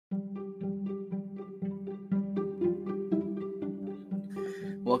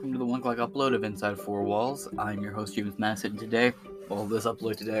welcome to the 1 o'clock upload of Inside Four Walls. I'm your host, James Massett, and today, this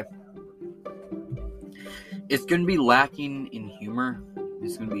upload today, it's going to be lacking in humor.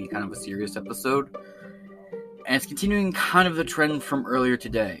 It's going to be kind of a serious episode, and it's continuing kind of the trend from earlier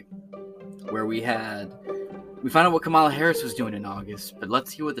today, where we found out what Kamala Harris was doing in August, but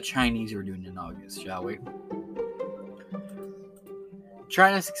let's see what the Chinese are doing in August, shall we?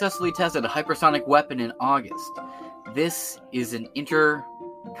 China successfully tested a hypersonic weapon in August. This is an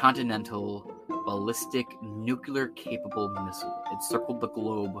intercontinental ballistic nuclear-capable missile. It circled the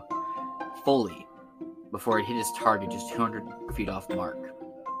globe fully before it hit its target just 200 feet off the mark.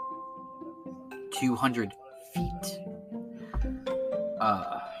 200 feet.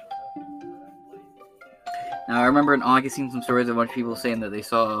 Now, I remember in August seeing some stories of a bunch of people saying that they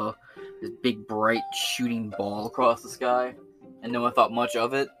saw this big, bright, shooting ball across the sky, and no one thought much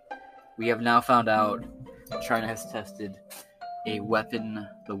of it. We have now found out China has tested a weapon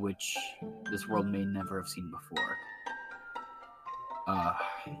the which this world may never have seen before.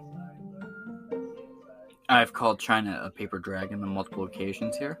 I've called China a paper dragon on multiple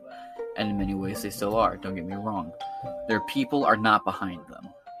occasions here, and in many ways they still are, don't get me wrong. Their people are not behind them.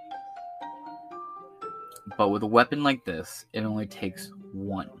 But with a weapon like this, it only takes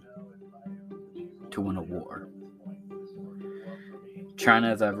one to win a war.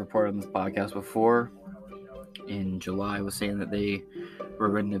 China, as I've reported on this podcast before, in July was saying that they were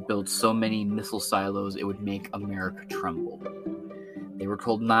going to build so many missile silos it would make America tremble. They were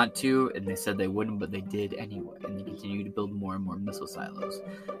told not to, and they said they wouldn't, but they did anyway, and they continue to build more and more missile silos.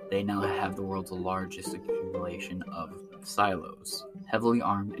 They now have the world's largest accumulation of silos, heavily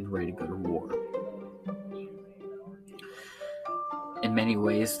armed and ready to go to war. In many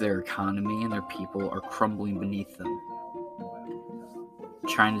ways, their economy and their people are crumbling beneath them.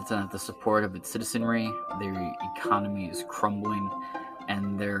 China doesn't have the support of its citizenry, their economy is crumbling,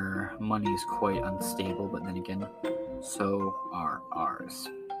 and their money is quite unstable, but then again, so are ours.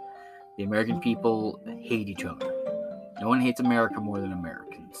 The American people hate each other. No one hates America more than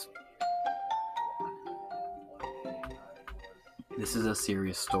Americans. This is a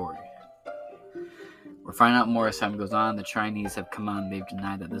serious story. We're finding out more as time goes on. The Chinese have come out and they've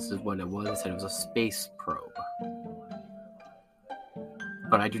denied that this is what it was. They said it was a space probe.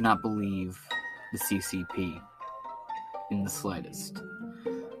 But I do not believe the CCP in the slightest.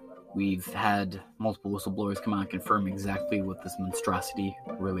 We've had multiple whistleblowers come out and confirm exactly what this monstrosity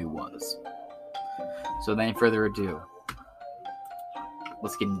really was. So without any further ado,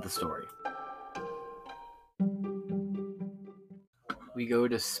 let's get into the story. We go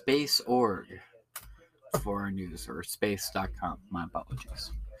to space.org for our news, or space.com. My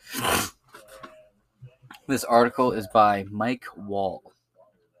apologies. This article is by Mike Wall.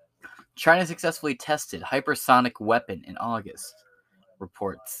 China successfully tested hypersonic weapon in August,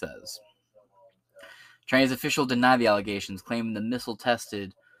 report says. Chinese officials deny the allegations, claiming the missile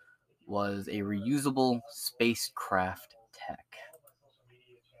tested was a reusable spacecraft tech.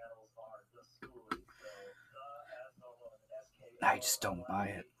 I just don't buy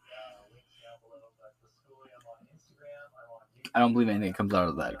it. I don't believe anything comes out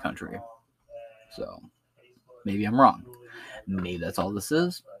of that country. So, maybe I'm wrong. Maybe that's all this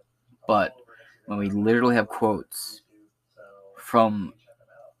is. But when we literally have quotes from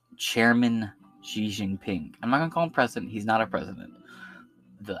Chairman Xi Jinping, I'm not going to call him president. He's not a president.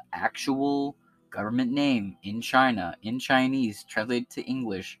 The actual government name in China, in Chinese, translated to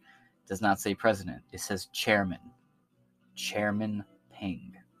English, does not say president. It says chairman. Chairman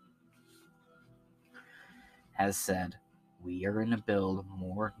Ping has said, we are going to build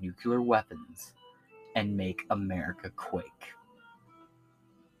more nuclear weapons and make America quake.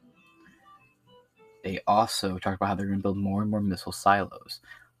 They also talk about how they're going to build more and more missile silos.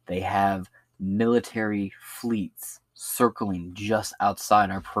 They have military fleets circling just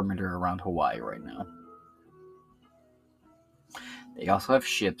outside our perimeter around Hawaii right now. They also have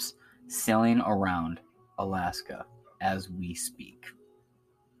ships sailing around Alaska as we speak.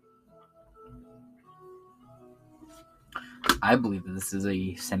 I believe that this is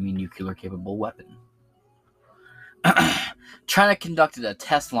a semi-nuclear capable weapon. China conducted a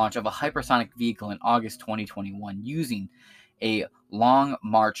test launch of a hypersonic vehicle in August 2021 using a Long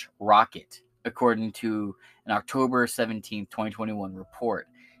March rocket, according to an October 17, 2021 report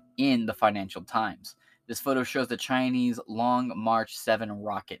in the Financial Times. This photo shows the Chinese Long March 7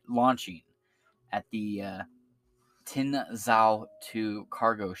 rocket launching at the Tinzhou 2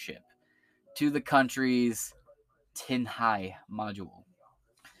 cargo ship to the country's Tinhai module.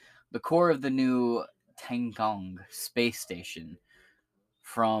 The core of the new Tiangong space station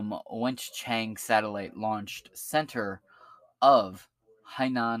from Wenchang Satellite Launched Center of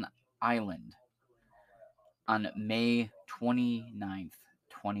Hainan Island on May 29th,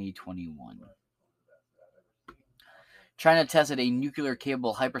 2021. China tested a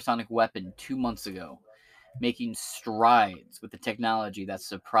nuclear-capable hypersonic weapon 2 months ago, making strides with the technology that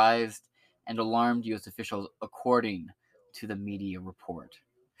surprised and alarmed U.S. officials, according to the media report.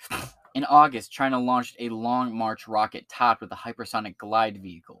 In August, China launched a Long March rocket topped with a hypersonic glide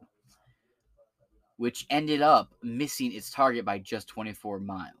vehicle, which ended up missing its target by just 24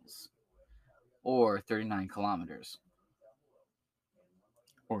 miles, or 39 kilometers.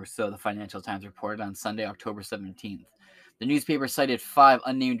 Or so the Financial Times reported on Sunday, October 17th. The newspaper cited 5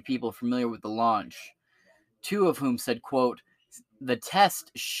 unnamed people familiar with the launch, 2 of whom said, quote, "The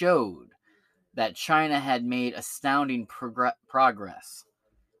test showed that China had made astounding progress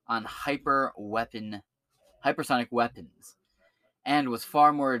on hypersonic weapons and was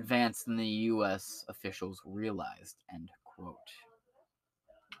far more advanced than the U.S. officials realized," end quote.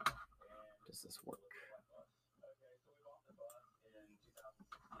 Does this work?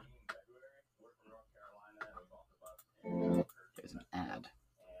 There's an ad.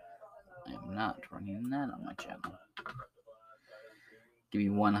 I am not running that on my channel. Give me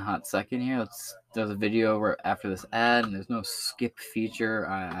one hot second here. There's a video over after this ad, and there's no skip feature.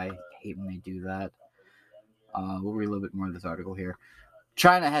 I hate when they do that. We'll read a little bit more of this article here.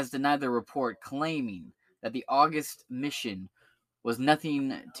 China has denied the report, claiming that the August mission was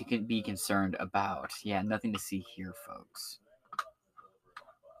nothing to be concerned about. Yeah, nothing to see here, folks.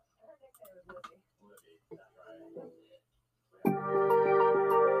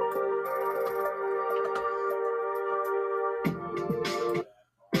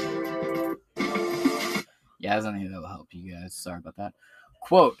 Yeah, there's nothing that will help you guys. Sorry about that.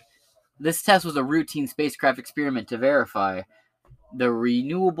 Quote, "This test was a routine spacecraft experiment to verify the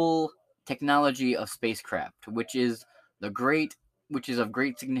renewable technology of spacecraft, which is of great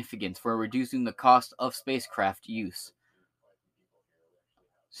significance for reducing the cost of spacecraft use,"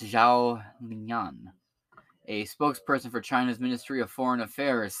 Zhao Liyan, a spokesperson for China's Ministry of Foreign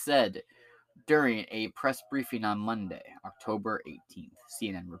Affairs, said during a press briefing on Monday, October 18th.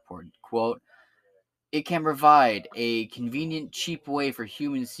 CNN reported, quote, "It can provide a convenient, cheap way for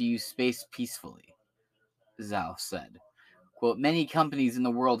humans to use space peacefully," Zhao said. Quote, "Many companies in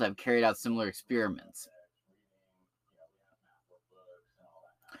the world have carried out similar experiments.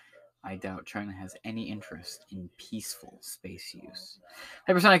 I doubt China has any interest in peaceful space use.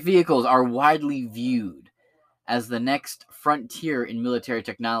 Hypersonic vehicles are widely viewed as the next frontier in military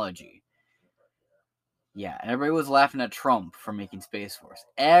technology." Yeah, and everybody was laughing at Trump for making Space Force.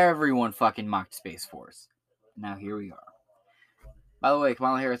 Everyone fucking mocked Space Force. Now here we are. By the way,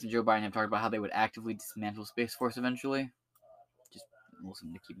 Kamala Harris and Joe Biden have talked about how they would actively dismantle Space Force eventually. Just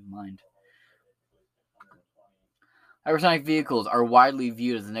something to keep in mind. Hypersonic vehicles are widely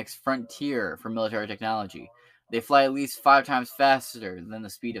viewed as the next frontier for military technology. They fly at least 5 times faster than the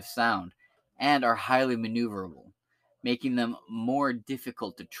speed of sound and are highly maneuverable, making them more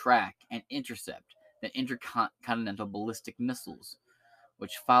difficult to track and intercept than intercontinental ballistic missiles,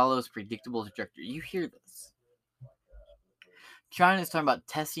 which follows predictable trajectory. You hear this? China is talking about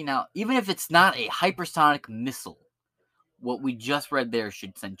testing out, even if it's not a hypersonic missile, what we just read there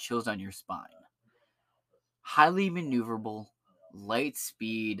should send chills down your spine. Highly maneuverable, light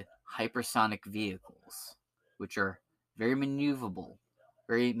speed hypersonic vehicles, which are very maneuverable,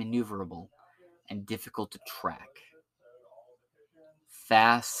 and difficult to track.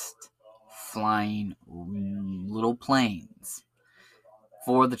 Fast flying little planes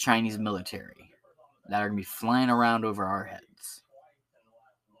for the Chinese military that are going to be flying around over our heads.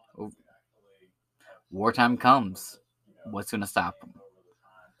 Wartime comes. What's going to stop them?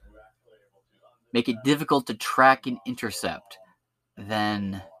 Make it difficult to track and intercept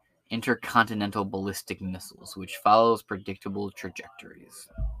than intercontinental ballistic missiles, which follows predictable trajectories.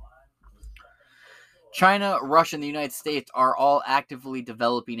 China, Russia, and the United States are all actively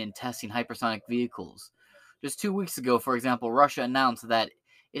developing and testing hypersonic vehicles. Just 2 weeks ago, for example, Russia announced that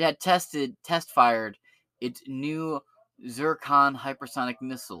it had test-fired its new Zircon hypersonic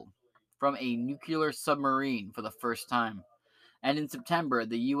missile from a nuclear submarine for the first time. And in September,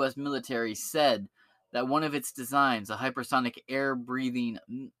 the U.S. military said that one of its designs, a hypersonic air-breathing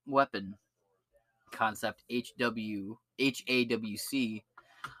weapon concept HAWC,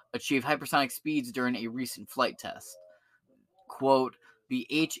 achieved hypersonic speeds during a recent flight test. Quote, "The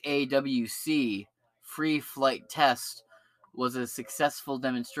HAWC free flight test was a successful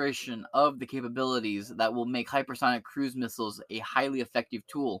demonstration of the capabilities that will make hypersonic cruise missiles a highly effective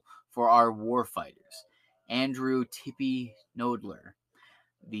tool for our warfighters," Andrew Tippy Nodler,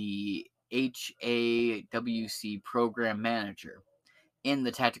 the HAWC program manager, in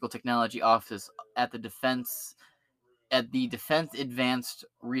the Tactical Technology Office at the Defense Advanced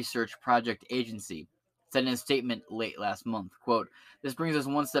Research Project Agency, said in a statement late last month, quote, "This brings us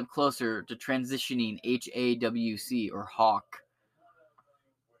one step closer to transitioning HAWC, or HAWK,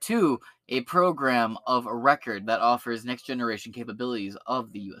 to a program of record that offers next-generation capabilities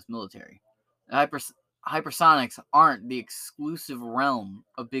of the U.S. military. Hypersonics aren't the exclusive realm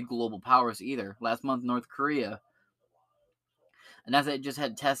of big global powers either. Last month, North Korea announced that it just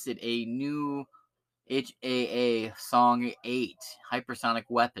had tested a new HAA Song 8 hypersonic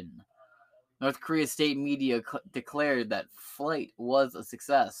weapon. North Korea's state media declared that flight was a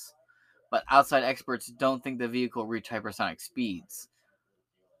success, but outside experts don't think the vehicle reached hypersonic speeds.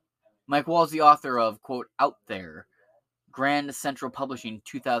 Mike Wall is the author of, quote, Out There, Grand Central Publishing,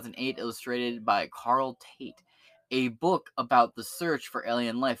 2008, illustrated by Carl Tate. A book about the search for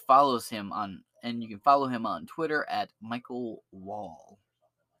alien life follows him on, and you can follow him on Twitter at Michael Wall.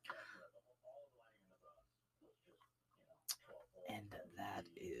 And that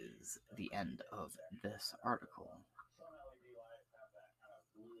is the end of this article.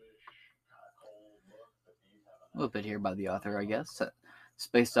 A little bit here about the author, I guess.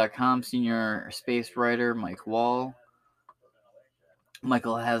 Space.com senior space writer Mike Wall.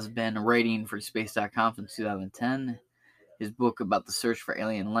 Michael has been writing for Space.com since 2010. His book about the search for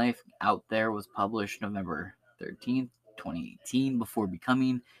alien life, Out There, was published November 13th, 2018, before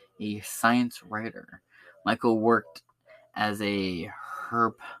becoming a science writer. Michael worked as a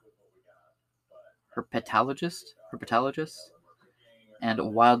herpetologist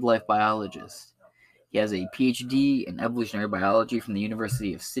and wildlife biologist. He has a PhD in evolutionary biology from the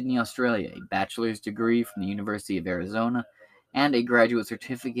University of Sydney, Australia, a bachelor's degree from the University of Arizona, and a graduate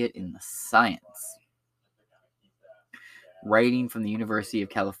certificate in science writing from the University of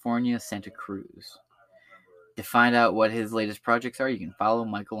California, Santa Cruz. To find out what his latest projects are, you can follow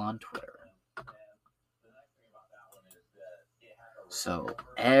Michael on Twitter. So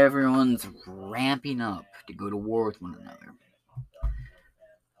everyone's ramping up to go to war with one another.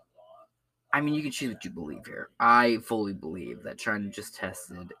 I mean, you can choose what you believe here. I fully believe that China just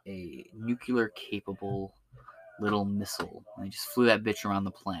tested a nuclear-capable little missile, and they just flew that bitch around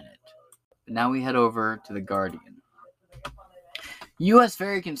the planet. But now we head over to The Guardian. U.S.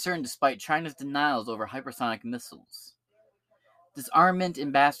 very concerned despite China's denials over hypersonic missiles. Disarmament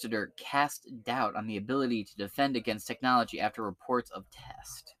ambassador cast doubt on the ability to defend against technology after reports of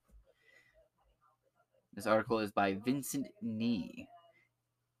test. This article is by Vincent Nee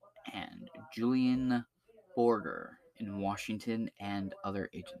and Julian Borger in Washington and other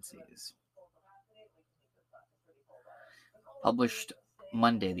agencies. Published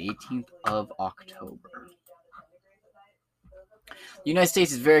Monday, the 18th of October. The United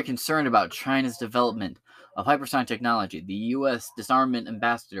States is very concerned about China's development of hypersonic technology. The U.S. Disarmament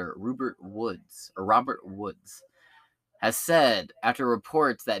Ambassador Robert Woods has said after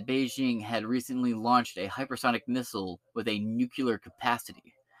reports that Beijing had recently launched a hypersonic missile with a nuclear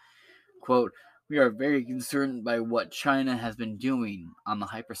capacity. Quote, "We are very concerned by what China has been doing on the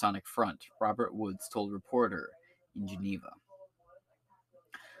hypersonic front," Robert Woods told reporter in Geneva.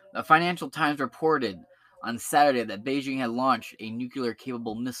 The Financial Times reported on Saturday that Beijing had launched a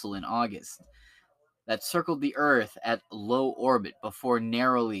nuclear-capable missile in August that circled the Earth at low orbit before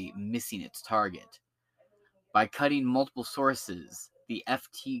narrowly missing its target. By cutting multiple sources, the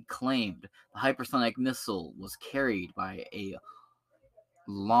FT claimed the hypersonic missile was carried by a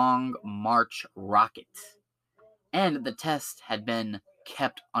Long March rocket, and the test had been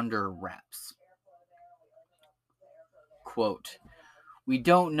kept under wraps. Quote, "We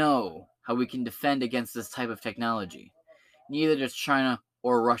don't know how we can defend against this type of technology. Neither does China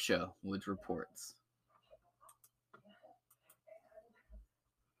or Russia," Woods reports.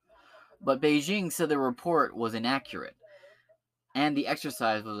 But Beijing said the report was inaccurate, and the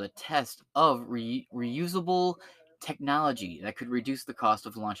exercise was a test of reusable technology that could reduce the cost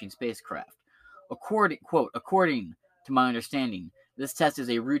of launching spacecraft. According to my understanding, this test is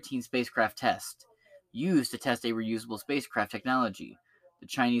a routine spacecraft test used to test a reusable spacecraft technology, the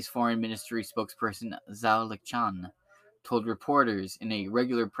Chinese Foreign Ministry spokesperson Zhao Liqian told reporters in a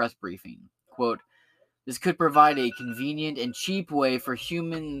regular press briefing. Quote, "This could provide a convenient and cheap way for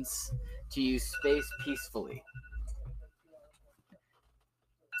humans to use space peacefully."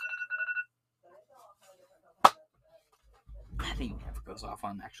 I think it never goes off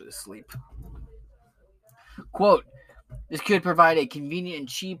on actually sleep. Quote, "This could provide a convenient and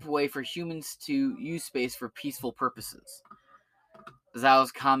cheap way for humans to use space for peaceful purposes."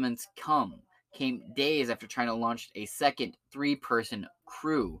 Zhao's comments came days after China launched a second 3-person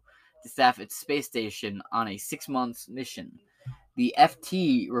crew to staff its space station on a 6-month mission. The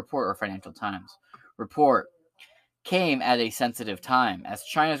FT report, or Financial Times report, came at a sensitive time as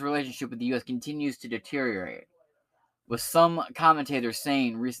China's relationship with the U.S. continues to deteriorate, with some commentators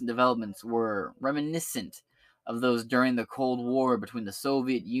saying recent developments were reminiscent of those during the Cold War between the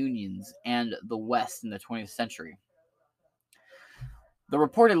Soviet Union and the West in the 20th century. The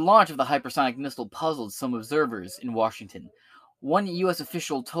reported launch of the hypersonic missile puzzled some observers in Washington. One U.S.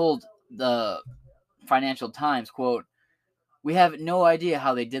 official told the Financial Times, quote, "We have no idea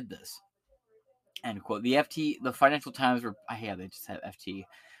how they did this." End quote. The Financial Times, they just have FT.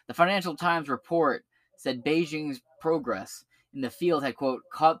 The Financial Times report said Beijing's progress in the field had, quote,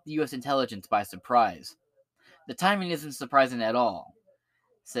 caught the U.S. intelligence by surprise. The timing isn't surprising at all,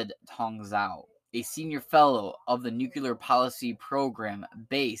 said Tong Zhao, a senior fellow of the Nuclear Policy Program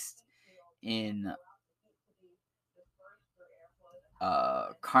based in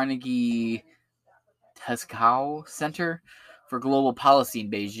Carnegie Teskau Center for Global Policy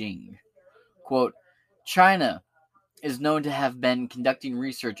in Beijing. Quote, China is known to have been conducting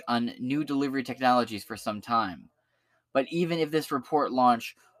research on new delivery technologies for some time. But even if this report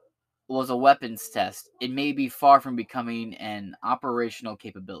launch was a weapons test, it may be far from becoming an operational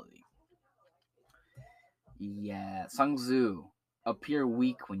capability. Yeah, Sun Tzu, appear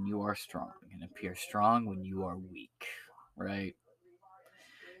weak when you are strong, and appear strong when you are weak, right?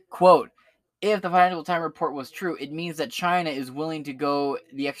 Quote, if the Financial Times report was true, it means that China is willing to go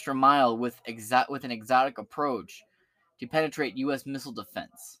the extra mile with an exotic approach to penetrate U.S. missile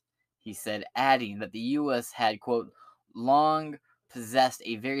defense, he said, adding that the U.S. had, quote, long possessed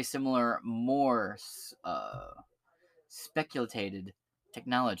a very similar, more speculated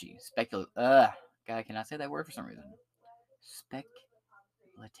technology. God, I cannot say that word for some reason. Speculative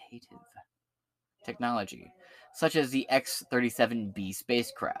technology, such as the X-37B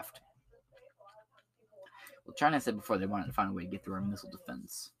spacecraft. Well, China said before they wanted to find a way to get through our missile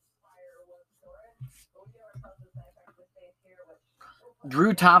defense.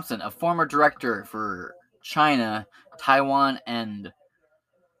 Drew Thompson, a former director for China, Taiwan, and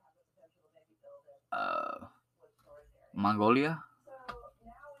Mongolia,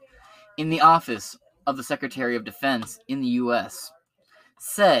 in the office of the Secretary of Defense in the U.S.,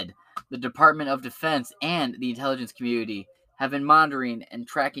 said the Department of Defense and the intelligence community have been monitoring and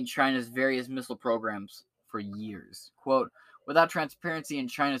tracking China's various missile programs for years. Quote, without transparency in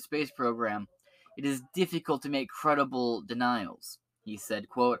China's space program, it is difficult to make credible denials, he said.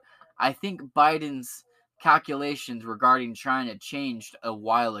 Quote, I think Biden's calculations regarding China changed a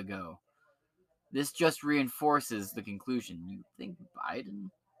while ago. This just reinforces the conclusion. You think Biden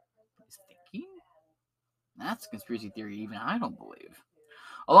is thinking? That's a conspiracy theory even I don't believe.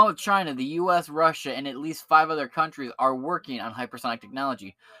 Along with China, the U.S., Russia, and at least 5 other countries are working on hypersonic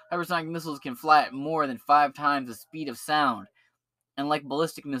technology. Hypersonic missiles can fly at more than 5 times the speed of sound, and like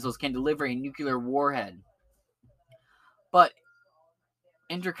ballistic missiles, can deliver a nuclear warhead. But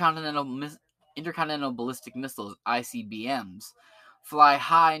intercontinental ballistic missiles, ICBMs, fly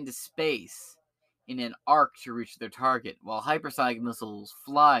high into space in an arc to reach their target, while hypersonic missiles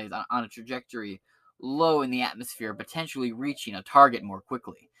fly on a trajectory low in the atmosphere, potentially reaching a target more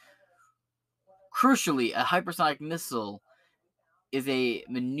quickly. Crucially, a hypersonic missile is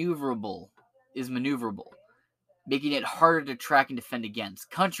maneuverable, making it harder to track and defend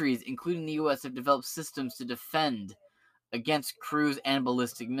against. Countries, including the U.S., have developed systems to defend against cruise and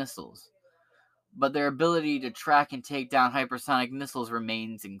ballistic missiles, but their ability to track and take down hypersonic missiles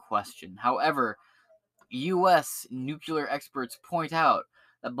remains in question. However, U.S. nuclear experts point out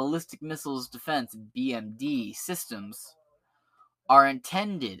that ballistic missiles defense (BMD) systems are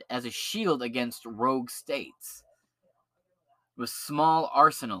intended as a shield against rogue states with small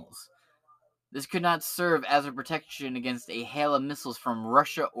arsenals. This could not serve as a protection against a hail of missiles from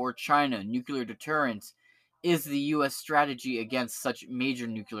Russia or China. Nuclear deterrence is the U.S. strategy against such major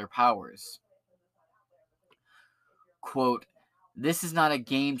nuclear powers. Quote, this is not a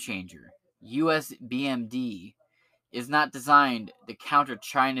game changer. U.S. BMD is not designed to counter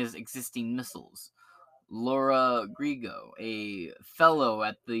China's existing missiles. Laura Grigo, a fellow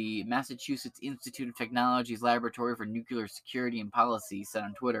at the Massachusetts Institute of Technology's Laboratory for Nuclear Security and Policy, said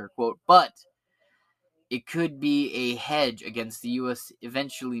on Twitter, quote, but it could be a hedge against the U.S.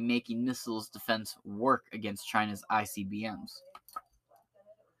 eventually making missiles defense work against China's ICBMs.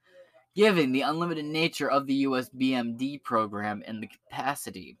 Given the unlimited nature of the U.S. BMD program and the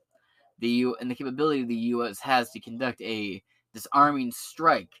capability the U.S. has to conduct a disarming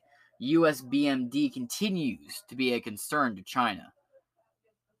strike, U.S. BMD continues to be a concern to China.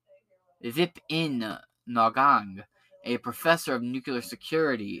 Vip-In Nagang, a professor of nuclear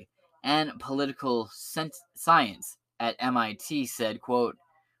security and political science at MIT said, quote,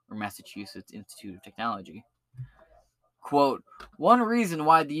 or Massachusetts Institute of Technology, quote, one reason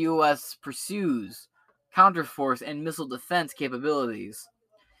why the U.S. pursues counterforce and missile defense capabilities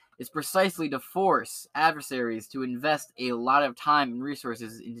is precisely to force adversaries to invest a lot of time and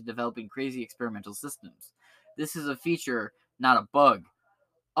resources into developing crazy experimental systems. This is a feature, not a bug,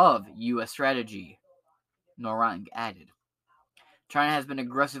 of U.S. strategy, Norang added. China has been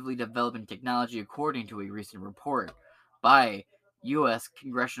aggressively developing technology according to a recent report by U.S.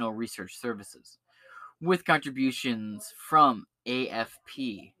 Congressional Research Services, with contributions from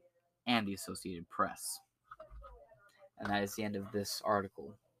AFP and the Associated Press. And that is the end of this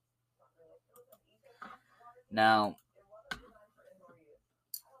article. Now,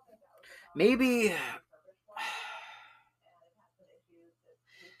 maybe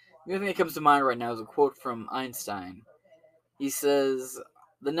the only thing that comes to mind right now is a quote from Einstein. He says,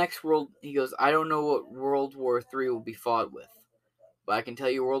 he goes, I don't know what World War III will be fought with, but I can tell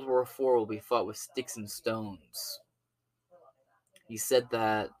you World War IV will be fought with sticks and stones. He said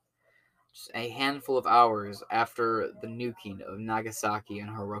that just a handful of hours after the nuking of Nagasaki and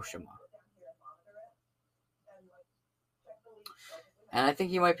Hiroshima. And I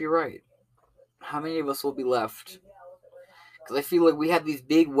think he might be right. How many of us will be left? Because I feel like we have these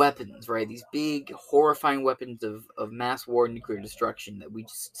big weapons, right? These big, horrifying weapons of mass war and nuclear destruction that we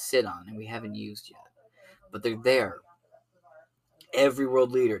just sit on and we haven't used yet. But they're there. Every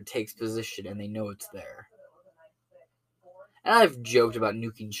world leader takes position and they know it's there. And I've joked about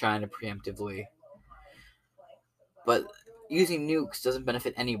nuking China preemptively. But using nukes doesn't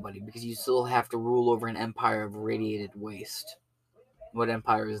benefit anybody because you still have to rule over an empire of radiated waste. What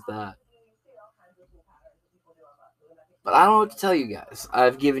empire is that? But I don't know what to tell you guys.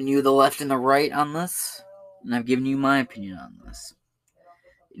 I've given you the left and the right on this, and I've given you my opinion on this.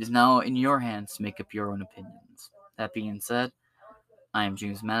 It is now in your hands to make up your own opinions. That being said, I am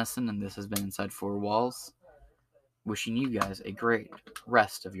James Madison, and this has been Inside Four Walls. Wishing you guys a great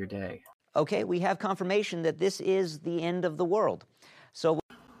rest of your day. Okay, we have confirmation that this is the end of the world. So